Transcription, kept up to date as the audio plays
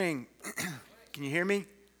Can you hear me?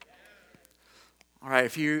 All right,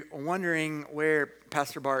 if you're wondering where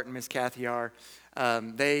Pastor Bart and Miss Kathy are,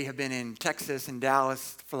 they have been in Texas and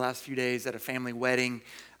Dallas for the last few days at a family wedding.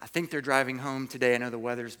 I think they're driving home today. I know the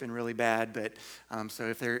weather's been really bad, but so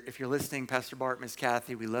if you're listening, Pastor Bart, Miss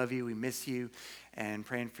Kathy, we love you, we miss you, and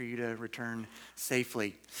praying for you to return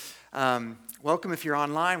safely. Welcome if you're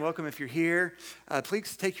online. Welcome if you're here.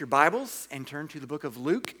 Please take your Bibles and turn to the book of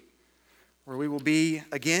Luke, where we will be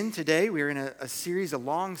again today. We're in a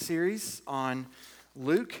long series on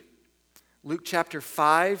Luke. Luke chapter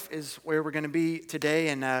 5 is where we're going to be today,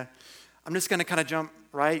 and I'm just going to kind of jump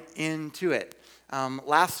right into it.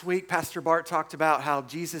 Last week, Pastor Bart talked about how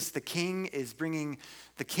Jesus the King is bringing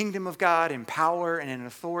the kingdom of God in power and in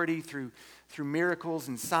authority through miracles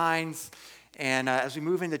and signs. And as we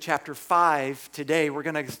move into chapter 5 today, we're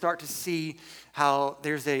going to start to see how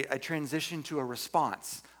there's a transition to a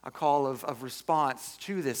response, a call of response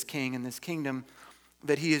to this king and this kingdom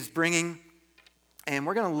that he is bringing. And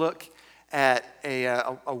we're going to look at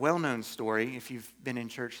a well-known story. If you've been in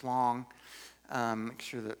church long, make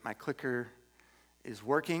sure that my clicker is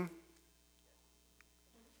working.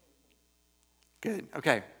 Good,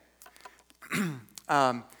 okay.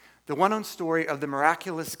 The well-known story of the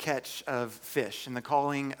miraculous catch of fish and the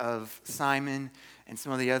calling of Simon and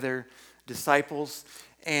some of the other disciples.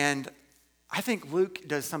 And I think Luke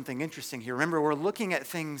does something interesting here. Remember, we're looking at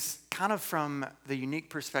things kind of from the unique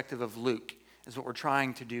perspective of Luke, is what we're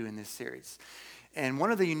trying to do in this series. And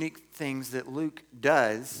one of the unique things that Luke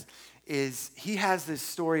does is he has this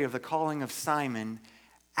story of the calling of Simon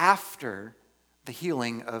after the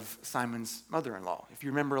healing of Simon's mother-in-law. If you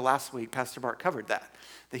remember last week, Pastor Bart covered that.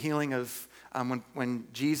 The healing of when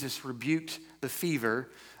Jesus rebuked the fever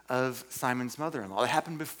of Simon's mother-in-law. That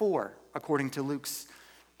happened before, according to Luke's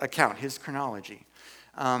account, his chronology.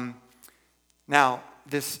 Now,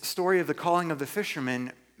 this story of the calling of the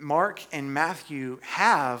fishermen, Mark and Matthew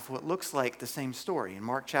have what looks like the same story in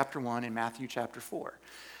Mark chapter 1 and Matthew chapter 4.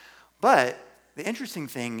 But the interesting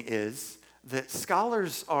thing is that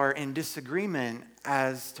scholars are in disagreement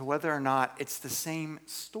as to whether or not it's the same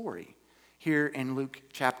story here in Luke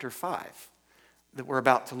chapter 5 that we're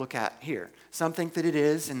about to look at here. Some think that it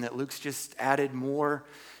is, and that Luke's just added more.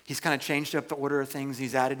 He's kind of changed up the order of things.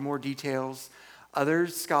 He's added more details. Other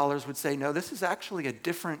scholars would say, no, this is actually a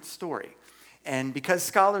different story. And because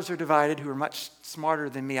scholars are divided who are much smarter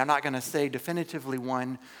than me, I'm not going to say definitively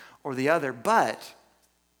one or the other, but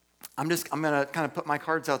I'm going to kind of put my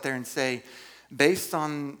cards out there and say, based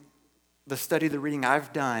on the study, the reading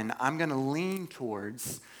I've done, I'm going to lean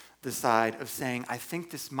towards the side of saying, I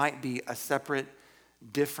think this might be a separate,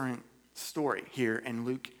 different story here in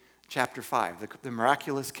Luke chapter 5, the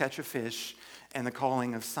miraculous catch of fish and the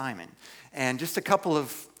calling of Simon. And just a couple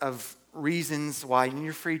of reasons why, and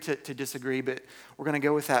you're free to disagree, but we're going to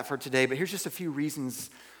go with that for today. But here's just a few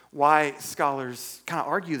reasons why scholars kind of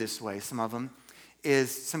argue this way, some of them,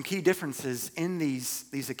 is some key differences in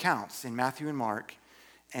these accounts, in Matthew and Mark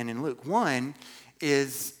and in Luke. One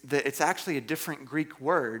is that it's actually a different Greek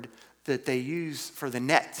word that they use for the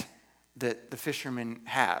net that the fishermen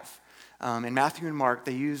have. In Matthew and Mark,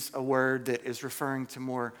 they use a word that is referring to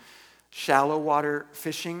more shallow water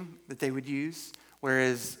fishing that they would use,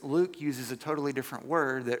 whereas Luke uses a totally different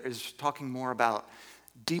word that is talking more about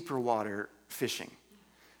deeper water fishing.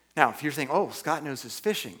 Now, if you're saying, oh, Scott knows his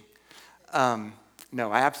fishing, no,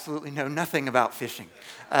 I absolutely know nothing about fishing.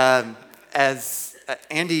 As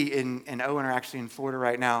Andy and Owen are actually in Florida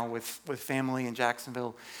right now with family in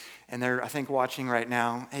Jacksonville, and they're, I think, watching right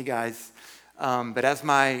now. Hey, guys. But as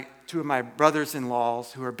two of my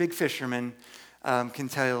brothers-in-laws, who are big fishermen, can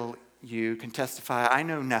testify, I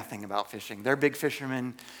know nothing about fishing. They're big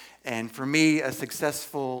fishermen, and for me, a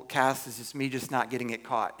successful cast is just me just not getting it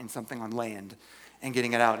caught in something on land and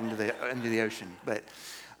getting it out into the ocean. But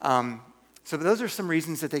so those are some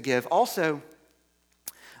reasons that they give. Also,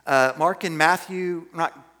 Mark and Matthew,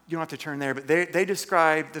 you don't have to turn there, but they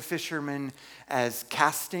describe the fishermen as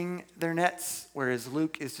casting their nets, whereas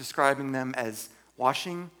Luke is describing them as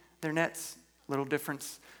washing their nets. Little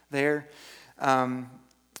difference there. And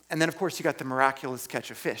then, of course, you got the miraculous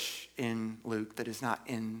catch of fish in Luke that is not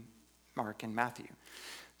in Mark and Matthew.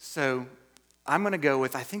 So I'm going to go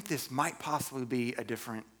with, I think this might possibly be a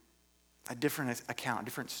different account, a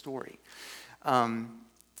different story.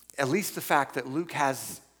 At least the fact that Luke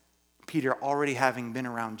has Peter already having been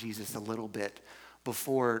around Jesus a little bit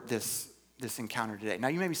before this encounter today. Now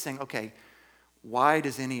you may be saying, okay, why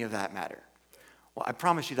does any of that matter? Well, I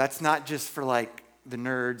promise you that's not just for like the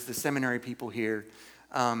nerds, the seminary people here.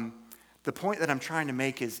 The point that I'm trying to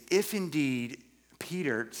make is if indeed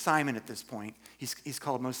Peter, Simon at this point, he's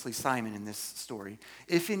called mostly Simon in this story,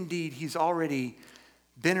 if indeed he's already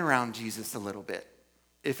been around Jesus a little bit,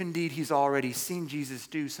 if indeed he's already seen Jesus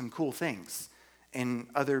do some cool things in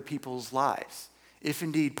other people's lives, if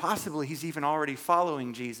indeed possibly he's even already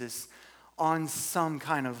following Jesus on some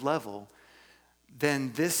kind of level,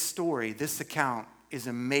 then this story, this account is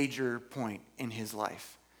a major point in his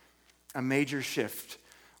life, a major shift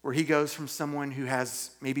where he goes from someone who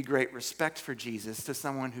has maybe great respect for Jesus to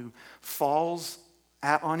someone who falls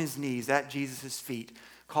on his knees at Jesus' feet,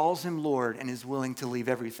 calls him Lord, and is willing to leave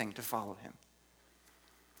everything to follow him.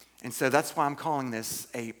 And so that's why I'm calling this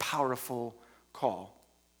a powerful call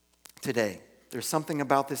today. There's something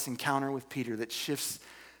about this encounter with Peter that shifts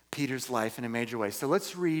Peter's life in a major way. So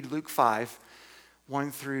let's read Luke 5,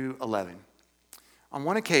 1 through 11. On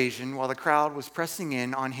one occasion, while the crowd was pressing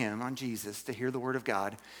in on him, on Jesus, to hear the word of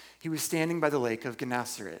God, he was standing by the lake of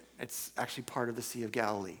Gennesaret. It's actually part of the Sea of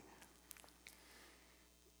Galilee.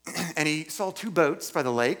 And he saw two boats by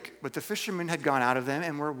the lake, but the fishermen had gone out of them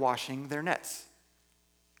and were washing their nets.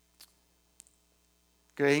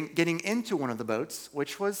 Getting into one of the boats,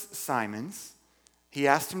 which was Simon's, he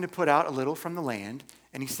asked him to put out a little from the land,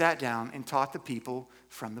 and he sat down and taught the people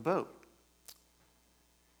from the boat.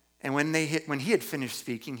 And when he had finished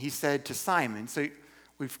speaking, he said to Simon, so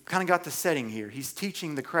we've kind of got the setting here. He's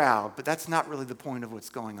teaching the crowd, but that's not really the point of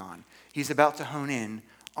what's going on. He's about to hone in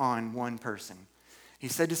on one person. He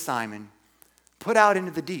said to Simon, "Put out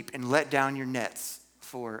into the deep and let down your nets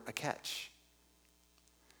for a catch."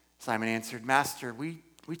 Simon answered, "Master, we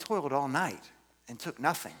toiled all night and took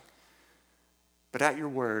nothing. But at your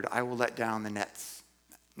word, I will let down the nets."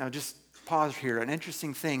 Now just pause here. An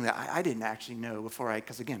interesting thing that I didn't actually know before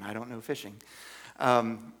because again, I don't know fishing,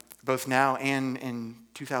 both now and in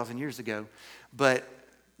 2,000 years ago. But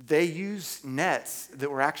they used nets that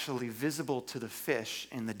were actually visible to the fish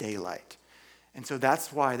in the daylight. And so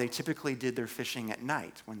that's why they typically did their fishing at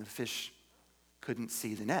night when the fish couldn't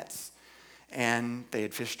see the nets. And they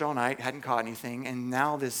had fished all night, hadn't caught anything. And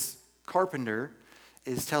now this carpenter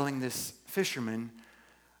is telling this fisherman,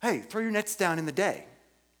 "Hey, throw your nets down in the day."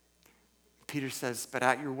 Peter says, "But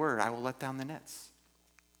at your word, I will let down the nets."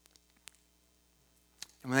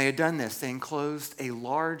 And when they had done this, they enclosed a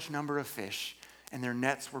large number of fish, and their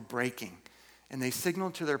nets were breaking. And they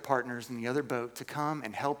signaled to their partners in the other boat to come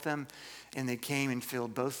and help them, and they came and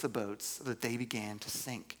filled both the boats so that they began to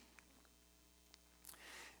sink.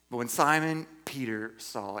 But when Simon Peter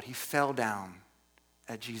saw it, he fell down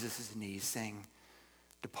at Jesus' knees, saying,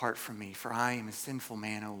 "Depart from me, for I am a sinful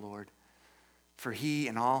man, O Lord." For he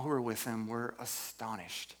and all who were with him were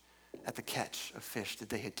astonished at the catch of fish that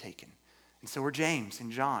they had taken. And so were James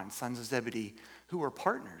and John, sons of Zebedee, who were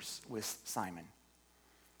partners with Simon.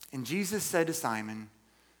 And Jesus said to Simon,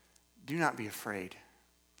 "Do not be afraid.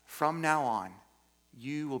 From now on,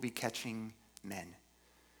 you will be catching men."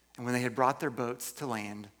 And when they had brought their boats to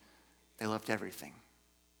land, they left everything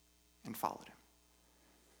and followed him.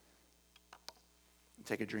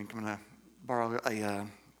 Take a drink. I'm going to borrow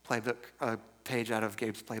a page out of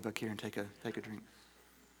Gabe's playbook here and take a drink.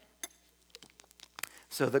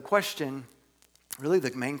 So the question, really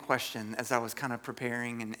the main question as I was kind of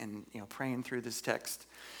preparing and praying through this text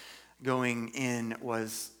going in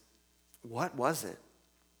was, what was it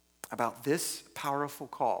about this powerful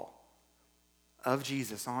call of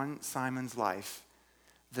Jesus on Simon's life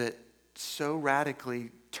that so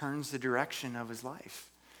radically turns the direction of his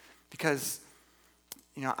life? Because,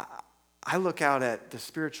 I look out at the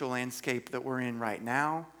spiritual landscape that we're in right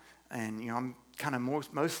now, and I'm kind of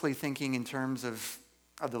mostly thinking in terms of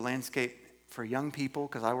the landscape for young people,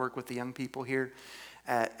 because I work with the young people here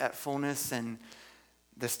at Fullness, and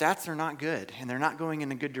the stats are not good, and they're not going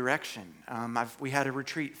in a good direction. We had a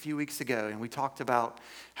retreat a few weeks ago, and we talked about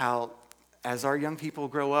how as our young people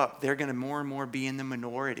grow up, they're going to more and more be in the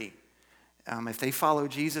minority. If they follow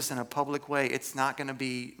Jesus in a public way, it's not going to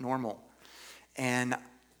be normal. And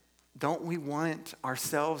don't we want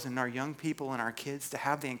ourselves and our young people and our kids to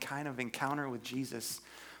have the kind of encounter with Jesus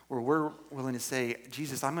where we're willing to say,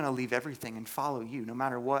 "Jesus, I'm going to leave everything and follow you no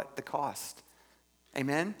matter what the cost."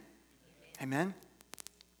 Amen? Amen?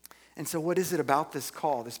 And so what is it about this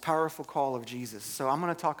call, this powerful call of Jesus? So I'm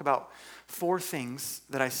going to talk about 4 things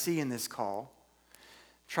that I see in this call.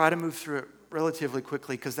 Try to move through it relatively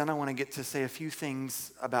quickly because then I want to get to say a few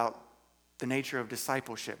things about the nature of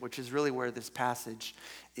discipleship, which is really where this passage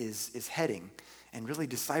is heading. And really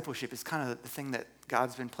discipleship is kind of the thing that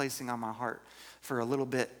God's been placing on my heart for a little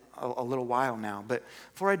while now. But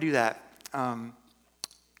before I do that,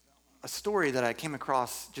 a story that I came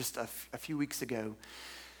across just a few weeks ago.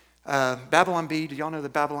 Babylon Bee, do y'all know the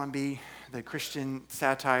Babylon Bee? the Christian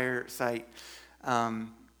satire site,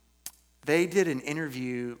 they did an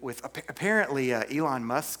interview with apparently Elon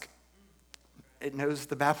Musk. It knows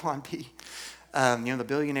the Babylon Bee, the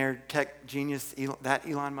billionaire tech genius,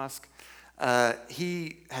 Elon Musk.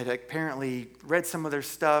 He had apparently read some of their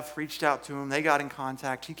stuff, reached out to him. They got in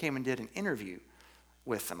contact. He came and did an interview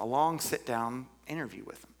with them, a long sit-down interview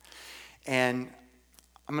with them. And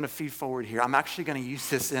I'm going to feed forward here. I'm actually going to use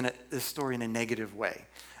this story in a negative way.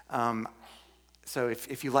 So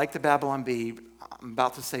if you like the Babylon Bee, I'm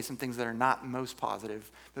about to say some things that are not most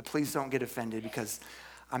positive, but please don't get offended because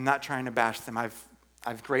I'm not trying to bash them.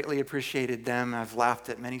 I've greatly appreciated them. I've laughed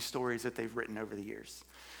at many stories that they've written over the years.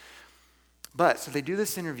 But so they do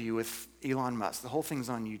this interview with Elon Musk. The whole thing's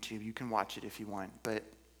on YouTube. You can watch it if you want. But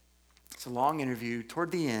it's a long interview.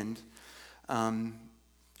 Toward the end,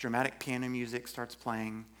 dramatic piano music starts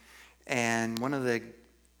playing, and one of the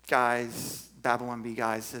guys, Babylon Bee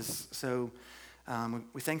guys, says, so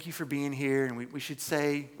we thank you for being here, and we should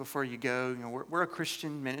say before you go, we're a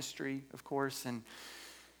Christian ministry, of course, and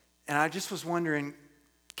I just was wondering,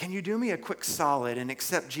 can you do me a quick solid and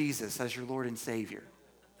accept Jesus as your Lord and Savior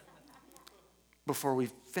before we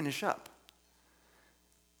finish up?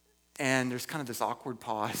 And there's kind of this awkward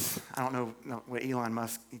pause. I don't know what Elon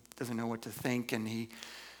Musk, he doesn't know what to think, and he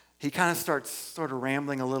kind of starts sort of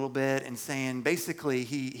rambling a little bit and saying, basically,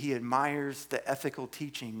 he admires the ethical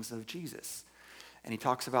teachings of Jesus. And he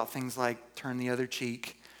talks about things like turn the other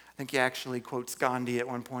cheek. I think he actually quotes Gandhi at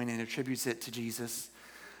one point and attributes it to Jesus.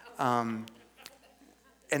 And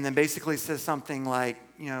then basically says something like,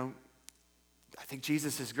 I think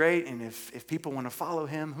Jesus is great, and if people want to follow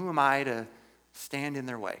him, who am I to stand in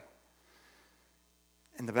their way?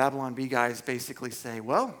 And the Babylon Bee guys basically say,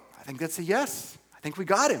 well, I think that's a yes. I think we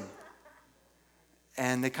got him.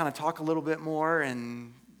 And they kind of talk a little bit more,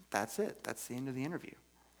 and that's it. That's the end of the interview.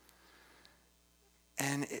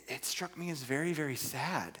 And it struck me as very, very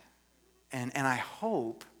sad. And I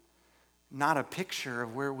hope not a picture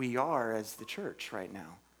of where we are as the church right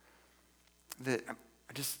now. That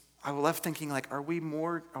I was left thinking, like, are we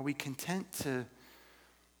content to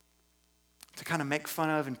kind of make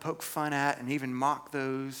fun of and poke fun at and even mock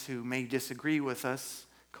those who may disagree with us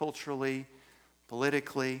culturally,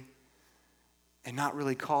 politically, and not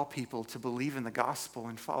really call people to believe in the gospel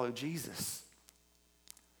and follow Jesus?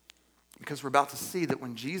 Because we're about to see that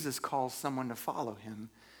when Jesus calls someone to follow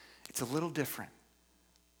him, it's a little different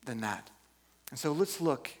than that. And so let's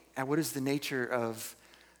look at what is the nature of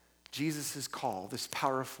Jesus' call, this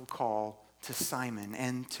powerful call to Simon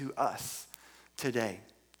and to us today.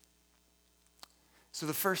 So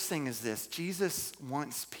the first thing is this: Jesus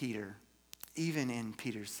wants Peter, even in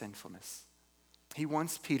Peter's sinfulness. He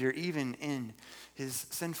wants Peter even in his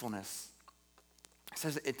sinfulness. It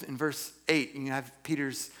says in verse 8, you have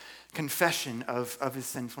Peter's confession of his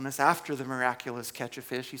sinfulness after the miraculous catch of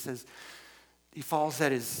fish. He says, he falls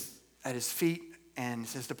at his feet and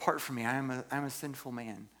says, depart from me, I am a sinful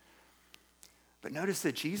man. But notice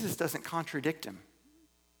that Jesus doesn't contradict him.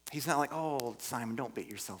 He's not like, oh, Simon, don't beat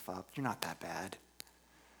yourself up. You're not that bad.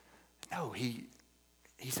 No, he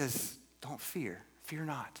says, don't fear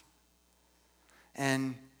not.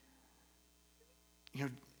 And,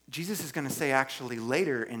 Jesus is going to say actually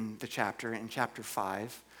later in the chapter, in chapter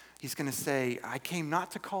 5, he's going to say, I came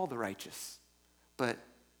not to call the righteous, but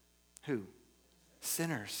who?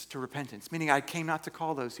 Sinners to repentance. Meaning I came not to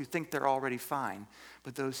call those who think they're already fine,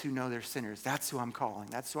 but those who know they're sinners. That's who I'm calling.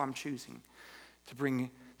 That's who I'm choosing to bring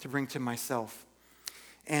to myself.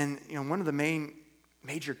 And, one of the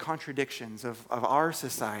major contradictions of our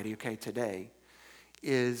society, today,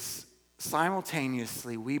 is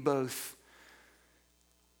simultaneously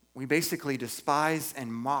we basically despise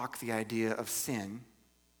and mock the idea of sin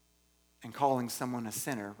and calling someone a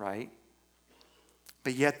sinner, right?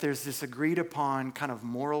 But yet there's this agreed upon kind of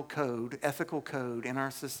moral code, ethical code in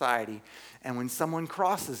our society, and when someone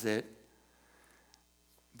crosses it,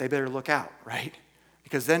 they better look out, right?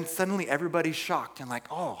 Because then suddenly everybody's shocked and like,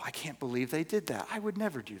 oh, I can't believe they did that. I would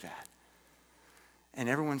never do that. And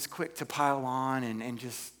everyone's quick to pile on and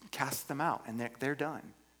just cast them out, and they're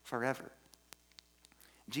done forever.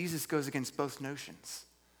 Jesus goes against both notions.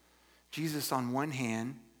 Jesus, on one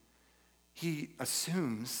hand, he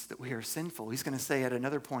assumes that we are sinful. He's going to say at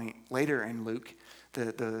another point later in Luke,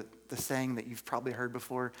 the saying that you've probably heard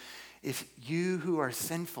before, if you who are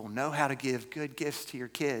sinful know how to give good gifts to your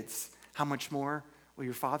kids, how much more will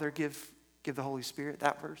your Father give the Holy Spirit?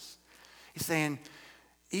 That verse. He's saying,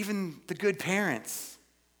 even the good parents,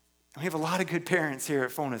 we have a lot of good parents here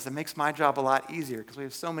at Fullness. It makes my job a lot easier because we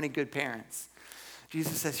have so many good parents.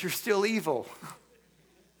 Jesus says, you're still evil.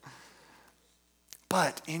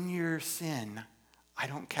 But in your sin, I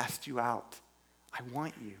don't cast you out. I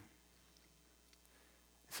want you.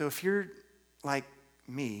 So if you're like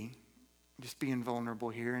me, just being vulnerable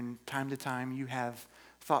here, and time to time you have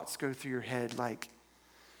thoughts go through your head like,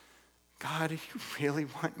 God, do you really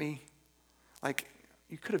want me? Like,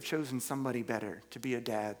 you could have chosen somebody better to be a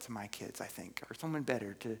dad to my kids, I think, or someone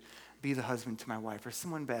better to be the husband to my wife, or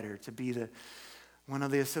someone better to be one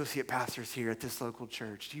of the associate pastors here at this local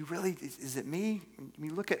church. Do you really, is it me?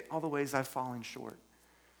 You look at all the ways I've fallen short.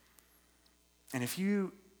 And if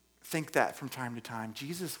you think that from time to time,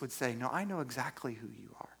 Jesus would say, no, I know exactly who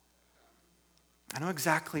you are. I know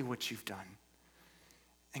exactly what you've done.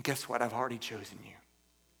 And guess what? I've already chosen you.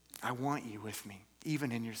 I want you with me,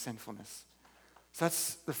 even in your sinfulness. So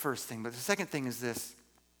that's the first thing. But the second thing is this,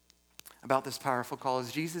 about this powerful call,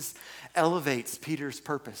 is Jesus elevates Peter's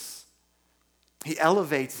purpose. He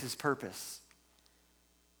elevates his purpose.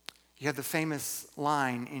 You have the famous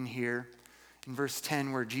line in here in verse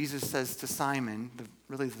 10 where Jesus says to Simon,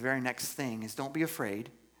 really the very next thing is, don't be afraid.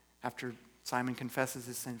 After Simon confesses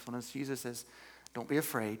his sinfulness, Jesus says, don't be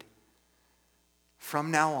afraid.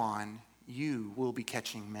 From now on, you will be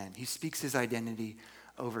catching men. He speaks his identity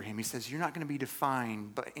over him. He says, you're not going to be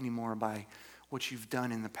defined anymore by what you've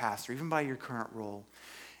done in the past or even by your current role.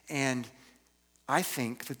 And I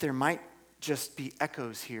think that there might just be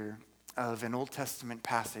echoes here of an Old Testament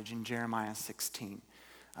passage in Jeremiah 16.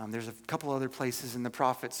 There's a couple other places in the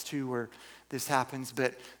prophets too where this happens,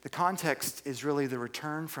 but the context is really the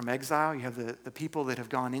return from exile. You have the people that have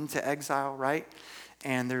gone into exile, right?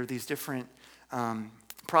 And there are these different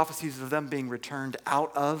prophecies of them being returned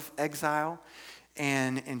out of exile.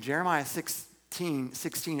 And in Jeremiah 16,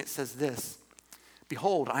 it says this,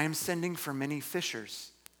 behold, I am sending for many fishers,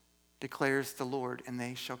 declares the Lord, and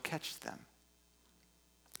they shall catch them.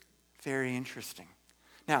 Very interesting.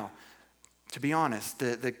 Now, to be honest,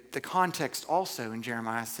 the context also in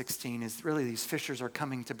Jeremiah 16 is really these fishers are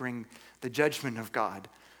coming to bring the judgment of God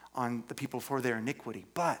on the people for their iniquity.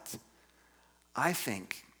 But I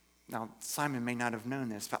think, now Simon may not have known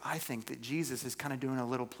this, but I think that Jesus is kind of doing a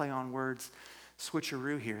little play on words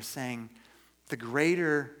switcheroo here, saying the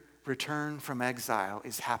greater return from exile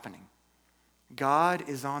is happening. God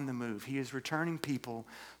is on the move. He is returning people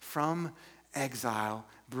from exile,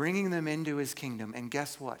 bringing them into his kingdom. And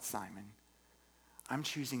guess what, Simon? I'm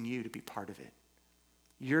choosing you to be part of it.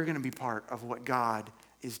 You're going to be part of what God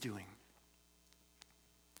is doing.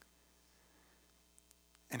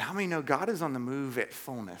 And how many know God is on the move at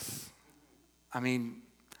Fullness? I mean,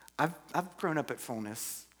 I've grown up at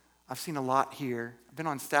Fullness. I've seen a lot here. I've been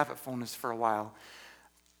on staff at Fullness for a while.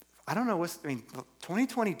 I don't know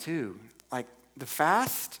 2022, like the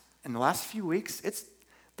fast in the last few weeks,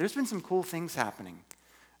 there's been some cool things happening.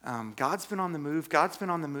 God's been on the move. God's been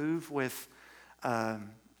on the move with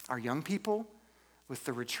our young people, with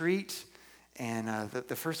the retreat, and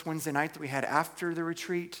the first Wednesday night that we had after the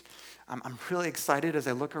retreat. I'm really excited as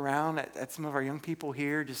I look around at some of our young people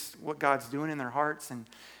here, just what God's doing in their hearts and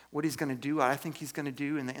what he's going to do, I think he's going to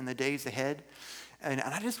do in the days ahead. And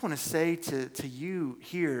I just want to say to you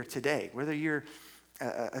here today, whether you're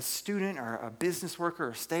a student or a business worker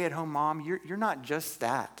or stay-at-home mom, you're not just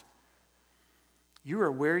that. You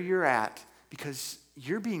are where you're at because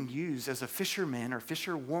you're being used as a fisherman or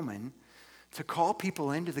fisherwoman to call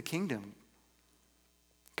people into the kingdom.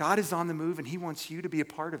 God is on the move and he wants you to be a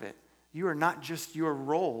part of it. You are not just your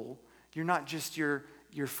role. You're not just your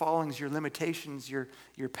fallings, your limitations, your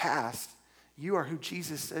past. You are who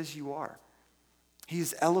Jesus says you are. He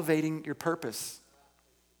is elevating your purpose.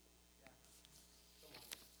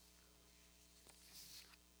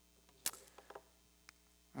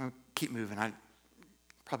 I'll keep moving. I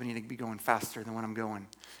probably need to be going faster than when I'm going.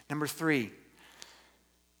 Number 3,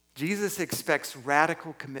 Jesus expects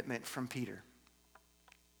radical commitment from Peter.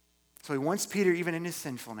 So he wants Peter, even in his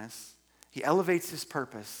sinfulness, he elevates his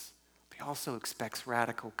purpose, but he also expects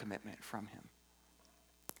radical commitment from him.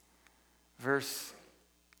 Verse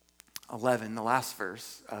 11, the last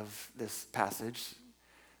verse of this passage,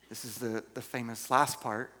 this is the famous last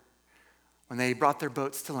part. When they brought their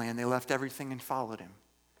boats to land, they left everything and followed him.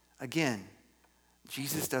 Again,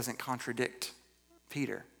 Jesus doesn't contradict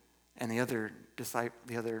Peter and the other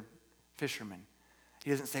fishermen.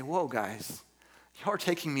 He doesn't say, whoa, guys, y'all are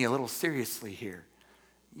taking me a little seriously here.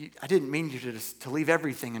 I didn't mean you to leave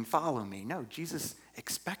everything and follow me. No, Jesus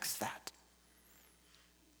expects that.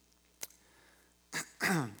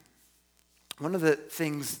 One of the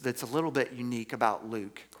things that's a little bit unique about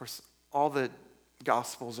Luke, of course, all the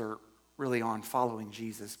Gospels are really on following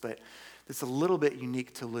Jesus, but that's a little bit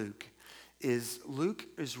unique to Luke is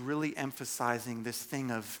really emphasizing this thing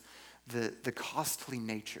of the costly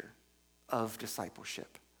nature of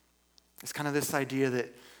discipleship. It's kind of this idea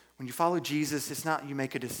that when you follow Jesus, it's not you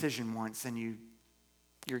make a decision once and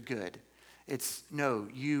you're good. It's no,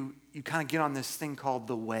 you kind of get on this thing called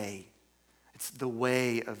the way. It's the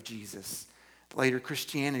way of Jesus. Later,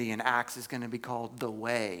 Christianity in Acts is going to be called the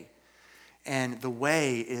way. And the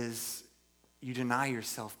way is you deny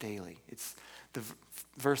yourself daily. It's the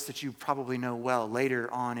verse that you probably know well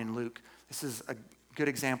later on in Luke. This is a good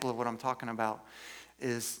example of what I'm talking about,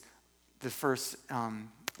 is the first,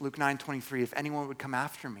 Luke 9:23, if anyone would come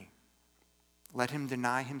after me, let him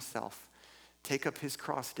deny himself, take up his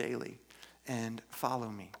cross daily, and follow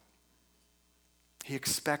me. He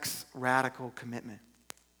expects radical commitment.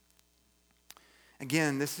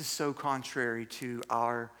 Again, this is so contrary to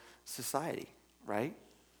our society, right?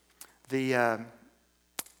 The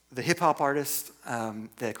hip-hop artist,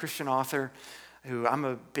 the Christian author, who I'm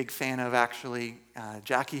a big fan of actually,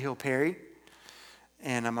 Jackie Hill Perry,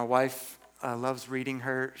 and my wife loves reading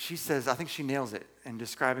her. She says, I think she nails it in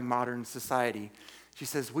describing modern society. She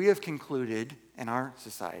says, we have concluded in our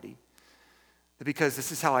society that because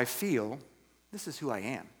this is how I feel, this is who I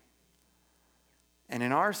am. And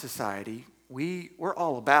in our society, we're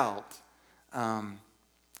all about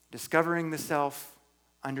discovering the self,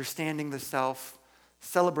 understanding the self,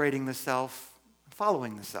 celebrating the self,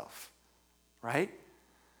 following the self, right?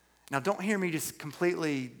 Now, don't hear me just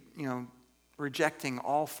completely, rejecting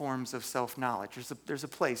all forms of self-knowledge. There's a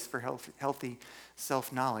place for healthy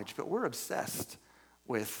self-knowledge, but we're obsessed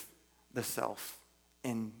with the self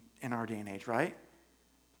in our day and age, right?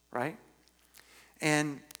 Right?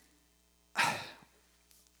 And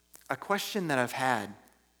a question that I've had,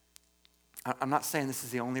 I'm not saying this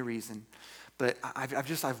is the only reason, but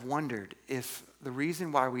I've wondered if one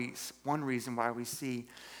reason why we see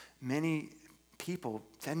many people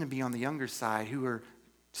tend to be on the younger side who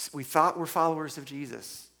we thought were followers of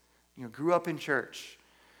Jesus, grew up in church.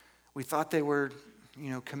 We thought they were,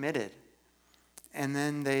 committed. And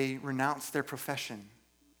then they renounce their profession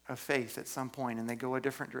of faith at some point and they go a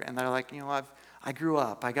different direction. And they're like, I grew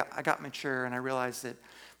up, I got mature, and I realized that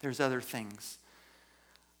there's other things.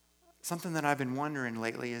 Something that I've been wondering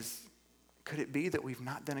lately is, could it be that we've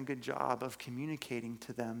not done a good job of communicating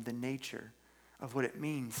to them the nature of what it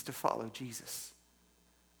means to follow Jesus?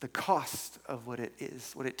 The cost of what it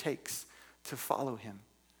is, what it takes to follow him.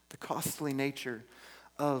 The costly nature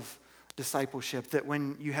of discipleship, that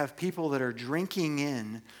when you have people that are drinking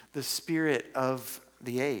in the spirit of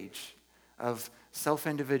the age, of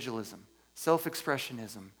self-individualism,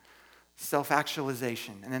 self-expressionism,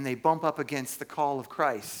 self-actualization, and then they bump up against the call of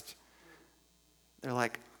Christ, they're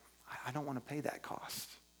like, I don't want to pay that cost.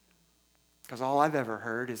 Because all I've ever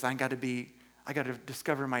heard is I got to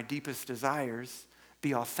discover my deepest desires,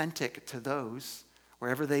 be authentic to those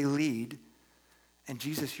wherever they lead. And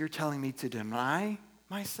Jesus, you're telling me to deny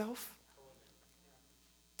myself?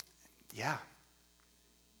 Yeah.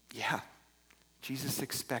 Jesus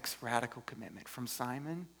expects radical commitment from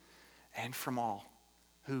Simon and from all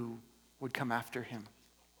who would come after him.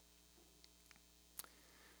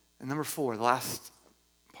 And number 4, the last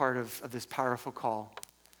part of this powerful call,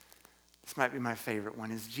 this might be my favorite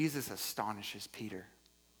one, is Jesus astonishes Peter.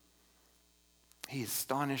 He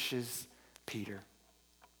astonishes Peter.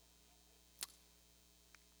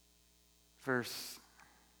 Verse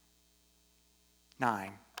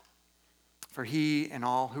 9. For he and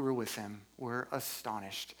all who were with him were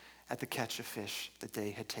astonished at the catch of fish that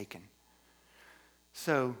they had taken.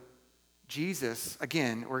 So Jesus,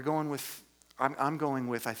 again, I'm going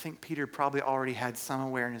with, I think Peter probably already had some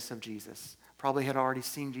awareness of Jesus. Probably had already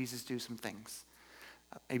seen Jesus do some things.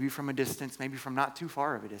 Maybe from a distance, maybe from not too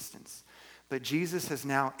far of a distance. But Jesus has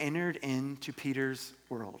now entered into Peter's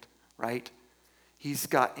world, right? He's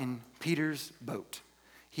got in Peter's boat.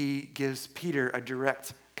 He gives Peter a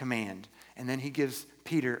direct command. And then he gives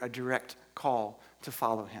Peter a direct call to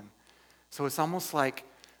follow him. So it's almost like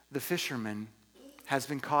the fisherman has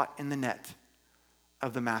been caught in the net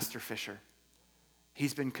of the master fisher.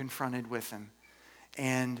 He's been confronted with him.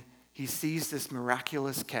 And he sees this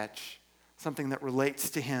miraculous catch, something that relates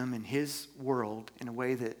to him in his world in a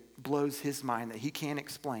way that blows his mind, that he can't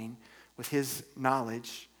explain with his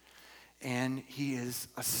knowledge. And he is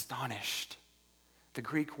astonished. The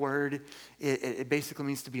Greek word, it basically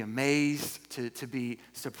means to be amazed, to be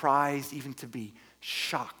surprised, even to be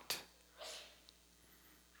shocked.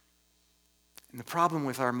 And the problem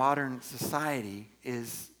with our modern society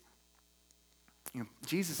is,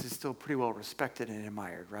 Jesus is still pretty well respected and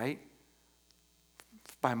admired, right?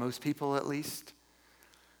 By most people at least.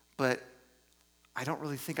 But I don't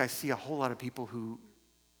really think I see a whole lot of people who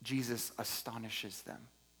Jesus astonishes them.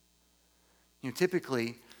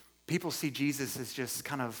 Typically, people see Jesus as just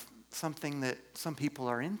kind of something that some people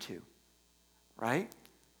are into, right?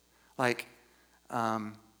 Like,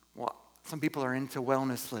 some people are into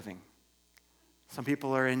wellness living. Some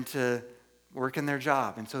people are into working their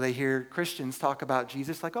job. And so they hear Christians talk about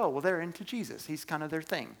Jesus like, oh, well, they're into Jesus. He's kind of their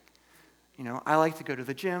thing. I like to go to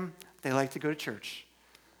the gym. They like to go to church.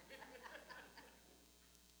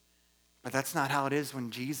 But that's not how it is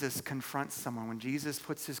when Jesus confronts someone. When Jesus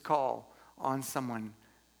puts his call on someone,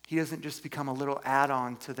 he doesn't just become a little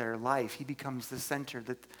add-on to their life. He becomes the center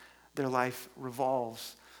that their life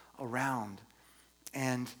revolves around.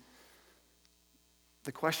 And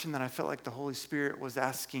the question that I felt like the Holy Spirit was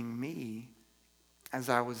asking me as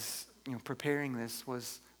I was preparing this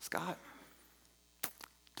was, Scott,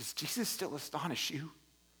 does Jesus still astonish you?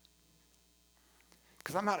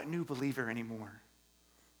 Because I'm not a new believer anymore.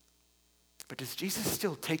 But does Jesus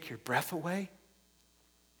still take your breath away?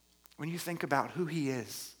 When you think about who he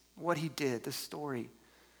is, what he did, the story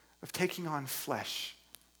of taking on flesh,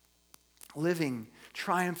 living,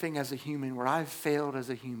 triumphing as a human where I've failed as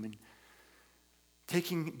a human,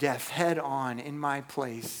 taking death head on in my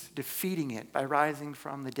place, defeating it by rising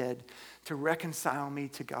from the dead to reconcile me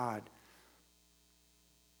to God.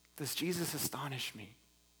 Does Jesus astonish me?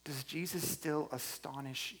 Does Jesus still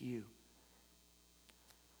astonish you?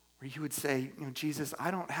 Where you would say, Jesus,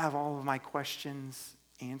 I don't have all of my questions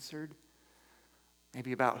answered,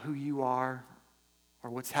 maybe about who you are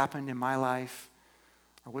or what's happened in my life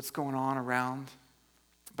or what's going on around,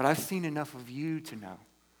 but I've seen enough of you to know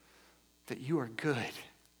that you are good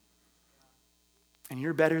and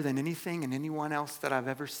you're better than anything and anyone else that I've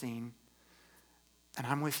ever seen, and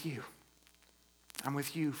I'm with you. I'm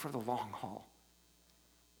with you for the long haul.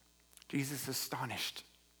 Jesus astonished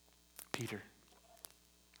Peter.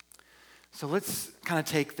 So let's kind of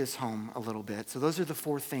take this home a little bit. So those are the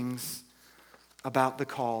 4 things about the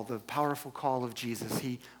call, the powerful call of Jesus.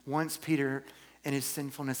 He wants Peter in his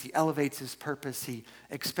sinfulness. He elevates his purpose. He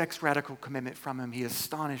expects radical commitment from him. He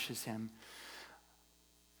astonishes him.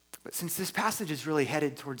 But since this passage is really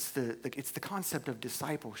headed towards it's the concept of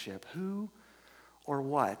discipleship, who or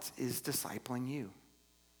what is discipling you?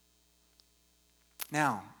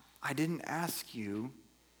 Now, I didn't ask you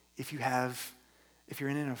if you're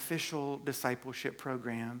in an official discipleship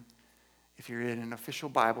program, if you're in an official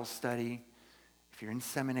Bible study, if you're in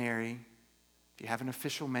seminary, if you have an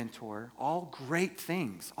official mentor, all great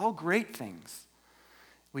things.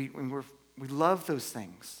 We love those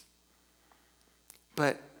things.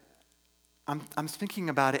 But I'm thinking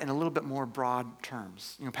about it in a little bit more broad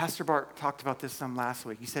terms. Pastor Bart talked about this some last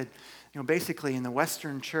week. He said, basically in the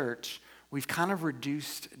Western church, we've kind of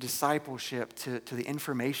reduced discipleship to the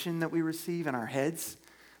information that we receive in our heads,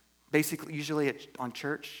 basically usually on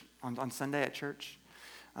church, on Sunday at church,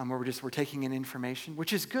 where we're taking in information,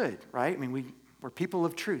 which is good, right? I mean, we're people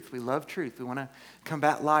of truth. We love truth. We want to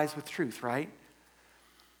combat lies with truth, right?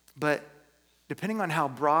 But depending on how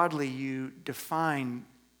broadly you define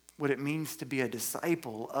what it means to be a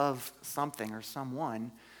disciple of something or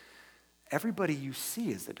someone, everybody you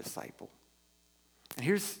see is a disciple. And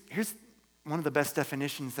here's one of the best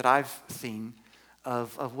definitions that I've seen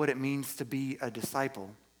of what it means to be a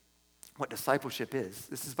disciple, what discipleship is.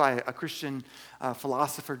 This is by a Christian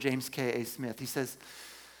philosopher, James K.A. Smith. He says,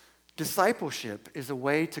 discipleship is a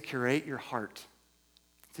way to curate your heart,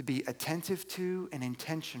 to be attentive to and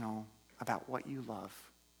intentional about what you love.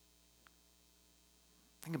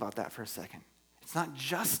 Think about that for a second. It's not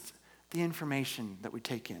just the information that we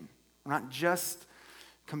take in. We're not just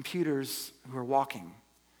computers who are walking,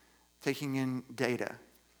 taking in data.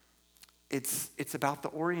 It's about the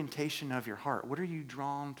orientation of your heart. What are you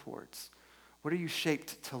drawn towards? What are you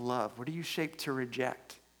shaped to love? What are you shaped to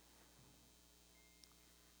reject?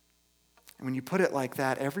 And when you put it like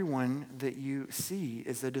that, everyone that you see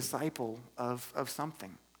is a disciple of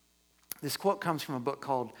something. This quote comes from a book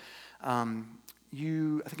called, I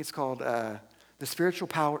think it's called The Spiritual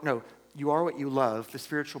Power, no, You Are What You Love, The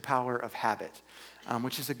Spiritual Power of Habit,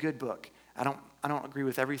 which is a good book. I don't agree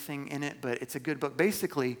with everything in it, but it's a good book.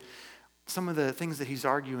 Basically, some of the things that he's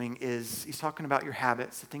arguing is he's talking about your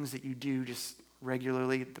habits, the things that you do just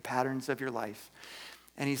regularly, the patterns of your life.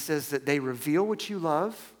 And he says that they reveal what you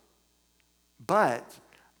love, but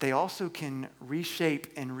they also can reshape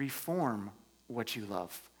and reform what you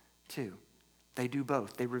love too. They do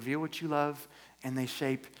both. They reveal what you love and they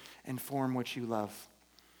shape and form what you love.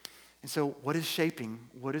 And so what is shaping?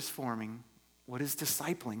 What is forming? What is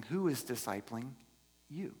discipling? Who is discipling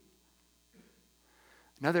you?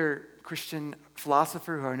 Another Christian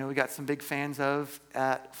philosopher who I know we got some big fans of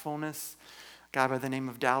at Fullness, guy by the name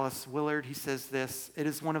of Dallas Willard. He says this: "It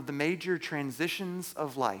is one of the major transitions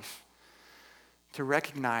of life to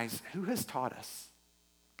recognize who has taught us,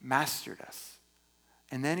 mastered us,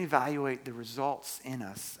 and then evaluate the results in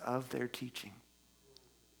us of their teaching.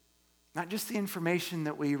 Not just the information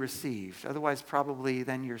that we received. Otherwise, probably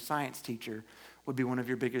then your science teacher would be one of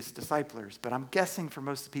your biggest disciplers. But I'm guessing for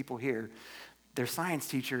most of the people here, their science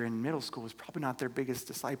teacher in middle school is probably not their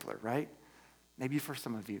biggest discipler, right? Maybe for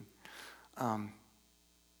some of you.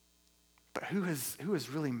 But who has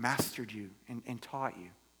really mastered you and taught you?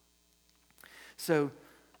 So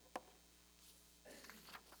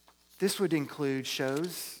this would include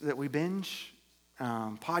shows that we binge,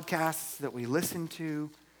 podcasts that we listen to,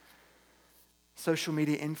 social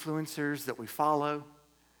media influencers that we follow.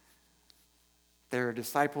 There are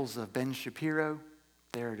disciples of Ben Shapiro.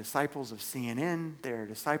 There are disciples of CNN. There are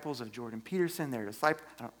disciples of Jordan Peterson. There are disciples.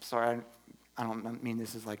 I don't mean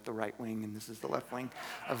this is like the right wing and this is the left wing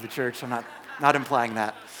of the church. I'm not implying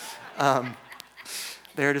that.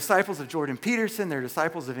 There are disciples of Jordan Peterson. There are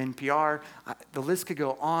disciples of NPR. The list could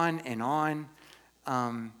go on and on.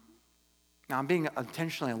 Now, I'm being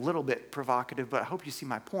intentionally a little bit provocative, but I hope you see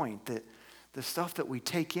my point, that the stuff that we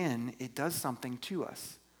take in, it does something to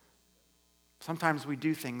us. Sometimes we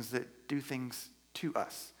do things that do things to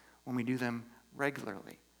us when we do them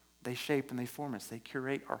regularly. They shape and they form us. They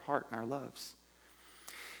curate our heart and our loves.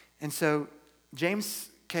 And so James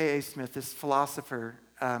K.A. Smith, this philosopher,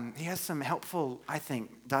 he has some helpful, I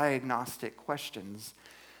think, diagnostic questions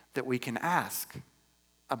that we can ask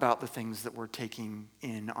about the things that we're taking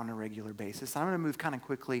in on a regular basis. I'm going to move kind of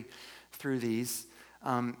quickly through these.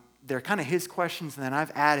 They're kind of his questions, and then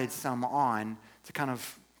I've added some on to kind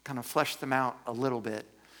of flesh them out a little bit.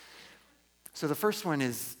 So the first one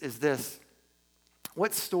is this: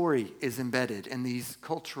 what story is embedded in these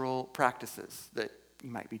cultural practices that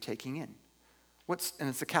you might be taking in? And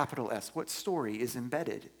it's a capital S. What story is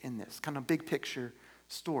embedded in this? Kind of big picture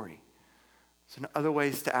story. So other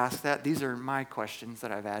ways to ask that, these are my questions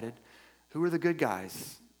that I've added. Who are the good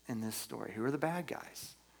guys in this story? Who are the bad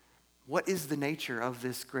guys? What is the nature of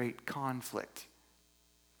this great conflict?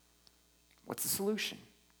 What's the solution?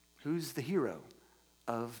 Who's the hero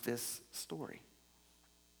of this story?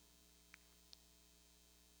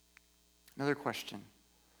 Another question: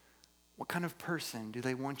 what kind of person do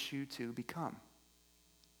they want you to become?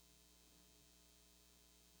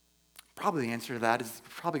 Probably the answer to that is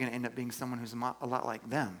probably going to end up being someone who's a lot like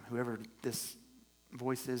them, whoever this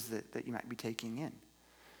voice is that you might be taking in.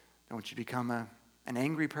 They want you to become an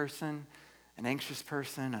angry person, an anxious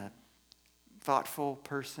person, a thoughtful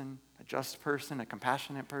person, a just person, a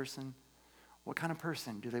compassionate person. What kind of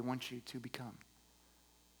person do they want you to become?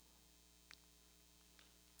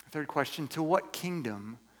 Third question: to what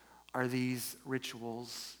kingdom are these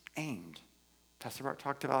rituals aimed? Pastor Bart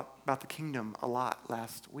talked about the kingdom a lot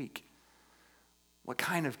last week. What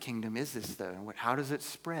kind of kingdom is this, though? How does it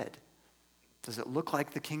spread? Does it look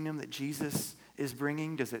like the kingdom that Jesus is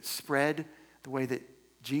bringing? Does it spread the way that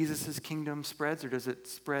Jesus' kingdom spreads, or does it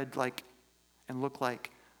spread like and look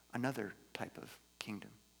like another type of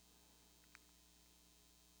kingdom?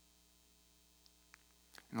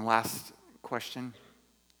 And the last question: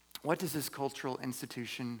 what does this cultural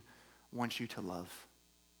institution want you to love?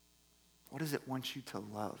 What does it want you to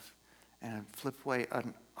love? And an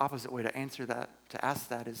opposite way to answer that, to ask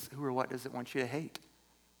that, is who or what does it want you to hate?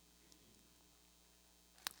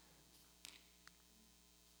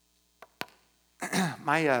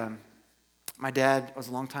 My dad was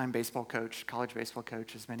a longtime baseball coach, college baseball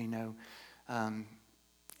coach, as many know.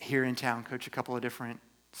 Here in town, coached a couple of different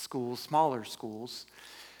schools, smaller schools,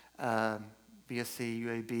 BSC,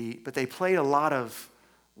 UAB, but they played a lot of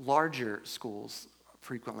larger schools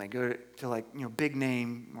frequently. Go to like, big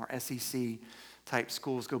name or SEC type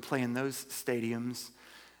schools, go play in those stadiums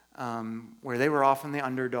where they were often the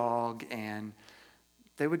underdog, and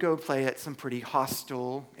they would go play at some pretty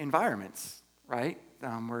hostile environments, right?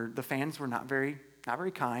 Where the fans were not very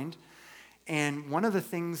kind. And one of the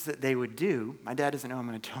things that they would do, my dad doesn't know I'm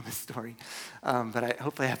going to tell this story, but I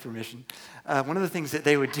hopefully have permission. One of the things that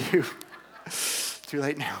they would do, too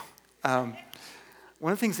late now.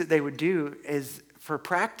 One of the things that they would do is for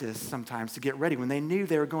practice sometimes to get ready, when they knew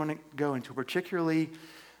they were going to go into a particularly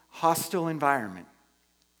hostile environment,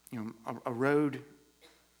 a road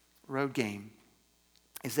game,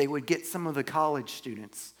 is they would get some of the college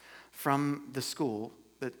students from the school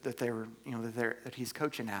that he's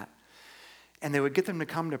coaching at, and they would get them to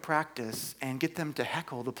come to practice and get them to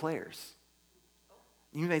heckle the players.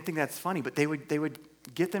 You may think that's funny, but they would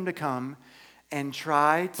get them to come and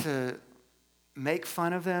try to make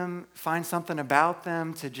fun of them, find something about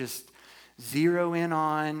them to just zero in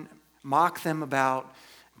on, mock them about,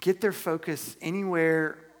 get their focus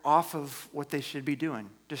anywhere off of what they should be doing,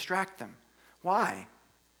 distract them. Why?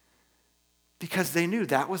 Because they knew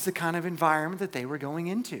that was the kind of environment that they were going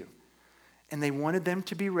into. And they wanted them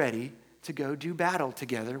to be ready to go do battle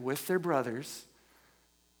together with their brothers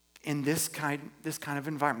in this kind of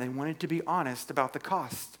environment. They wanted to be honest about the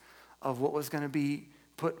cost of what was going to be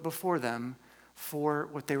put before them for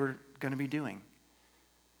what they were going to be doing.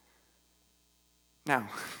 Now,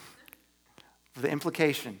 for the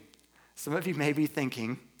implication, some of you may be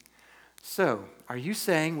thinking, so are you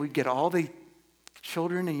saying we get all the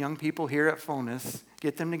children and young people here at Fullness,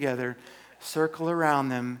 get them together, circle around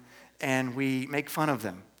them, and we make fun of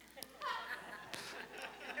them?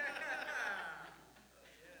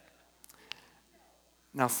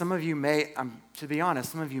 Now, some of you may, to be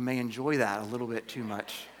honest, some of you may enjoy that a little bit too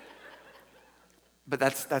much. But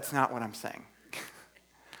that's not what I'm saying.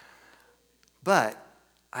 But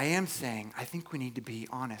I am saying I think we need to be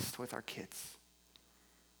honest with our kids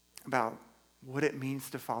about what it means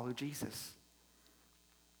to follow Jesus.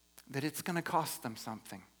 That it's going to cost them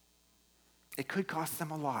something. It could cost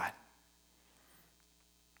them a lot.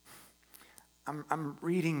 I'm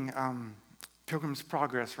reading Pilgrim's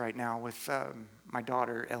Progress right now with my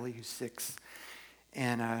daughter, Ellie, who's 6.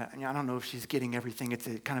 And I don't know if she's getting everything. It's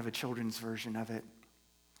a kind of a children's version of it.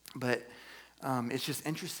 But it's just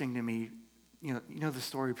interesting to me. You know the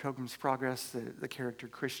story of Pilgrim's Progress, the character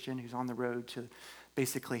Christian who's on the road to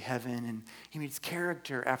basically heaven. And he meets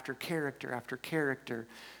character after character after character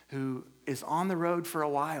who is on the road for a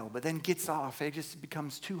while, but then gets off. It just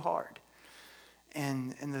becomes too hard.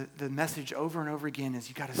 And the message over and over again is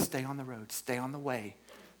you got to stay on the road, stay on the way,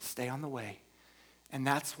 stay on the way. And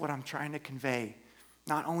that's what I'm trying to convey,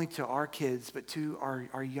 not only to our kids, but to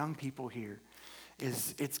our young people here,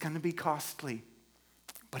 is it's going to be costly,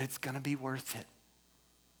 but it's going to be worth it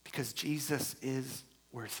because Jesus is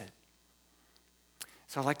worth it.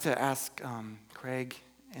 So I'd like to ask Craig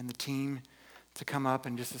and the team to come up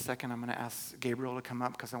in just a second. I'm going to ask Gabriel to come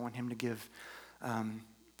up because I want him to give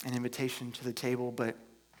an invitation to the table, but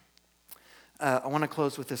I want to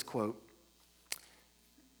close with this quote.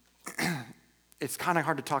 It's kind of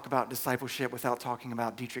hard to talk about discipleship without talking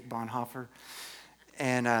about Dietrich Bonhoeffer,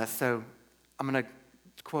 and so I'm going to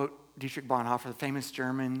quote Dietrich Bonhoeffer, the famous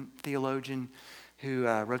German theologian who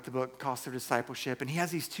wrote the book Cost of Discipleship, and he has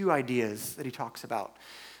these two ideas that he talks about: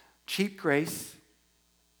 cheap grace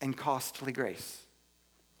and costly grace.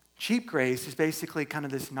 Cheap grace is basically kind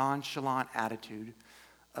of this nonchalant attitude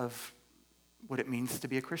of what it means to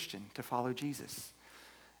be a Christian, to follow Jesus.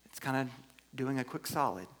 It's kind of doing a quick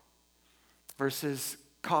solid. Versus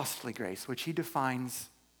costly grace, which he defines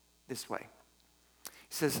this way.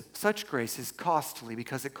 He says, such grace is costly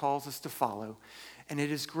because it calls us to follow, and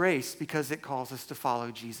it is grace because it calls us to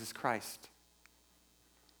follow Jesus Christ.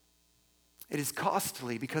 It is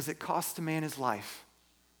costly because it costs a man his life,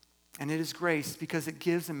 and it is grace because it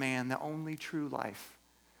gives a man the only true life.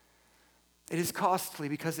 It is costly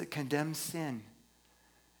because it condemns sin,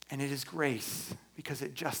 and it is grace because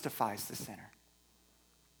it justifies the sinner.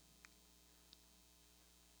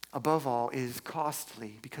 Above all, it is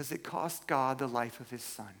costly because it cost God the life of his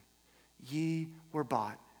Son. Ye were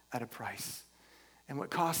bought at a price, and what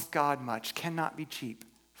costs God much cannot be cheap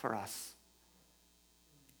for us.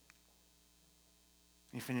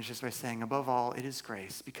 He finishes by saying, above all, it is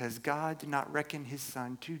grace because God did not reckon his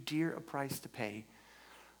Son too dear a price to pay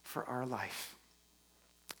for our life,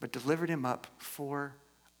 but delivered him up for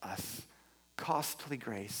us. Costly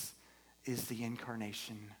grace is the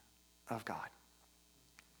incarnation of God.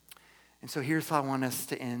 And so here's how I want us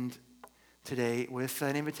to end today, with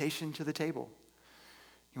an invitation to the table.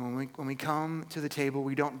 You know, when we come to the table,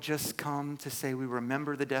 we don't just come to say we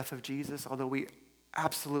remember the death of Jesus, although we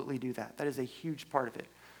absolutely do that. That is a huge part of it.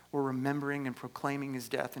 We're remembering and proclaiming his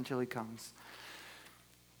death until he comes.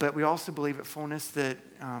 But we also believe at Fullness that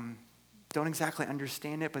don't exactly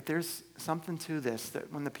understand it, but there's something to this,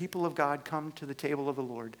 that when the people of God come to the table of the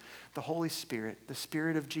Lord, the Holy Spirit, the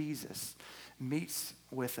Spirit of Jesus, meets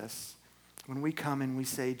with us. When we come and we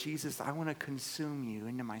say, Jesus, I want to consume you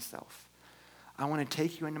into myself. I want to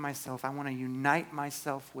take you into myself. I want to unite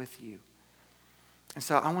myself with you. And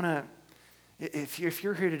so I want to, if you're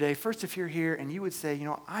here today, first if you're here and you would say, you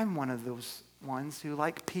know, I'm one of those ones who,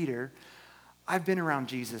 like Peter, I've been around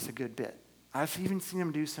Jesus a good bit. I've even seen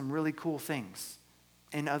him do some really cool things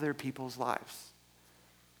in other people's lives.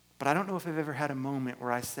 But I don't know if I've ever had a moment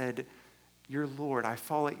where I said, you're Lord, I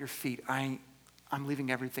fall at your feet. I'm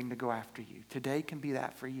leaving everything to go after you. Today can be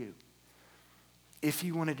that for you. If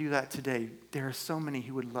you want to do that today, there are so many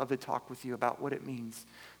who would love to talk with you about what it means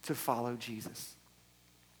to follow Jesus.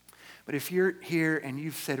 But if you're here and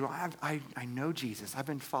you've said, well, I know Jesus, I've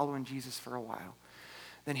been following Jesus for a while,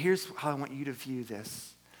 then here's how I want you to view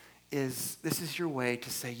this, is this is your way to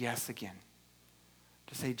say yes again.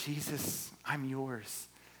 To say, Jesus, I'm yours,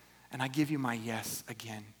 and I give you my yes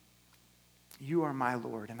again. You are my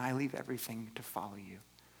Lord, and I leave everything to follow you.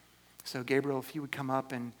 So Gabriel, if you would come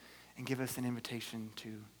up and give us an invitation to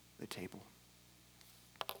the table.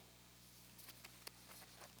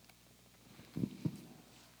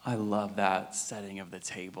 I love that setting of the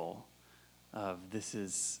table. This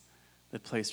is the place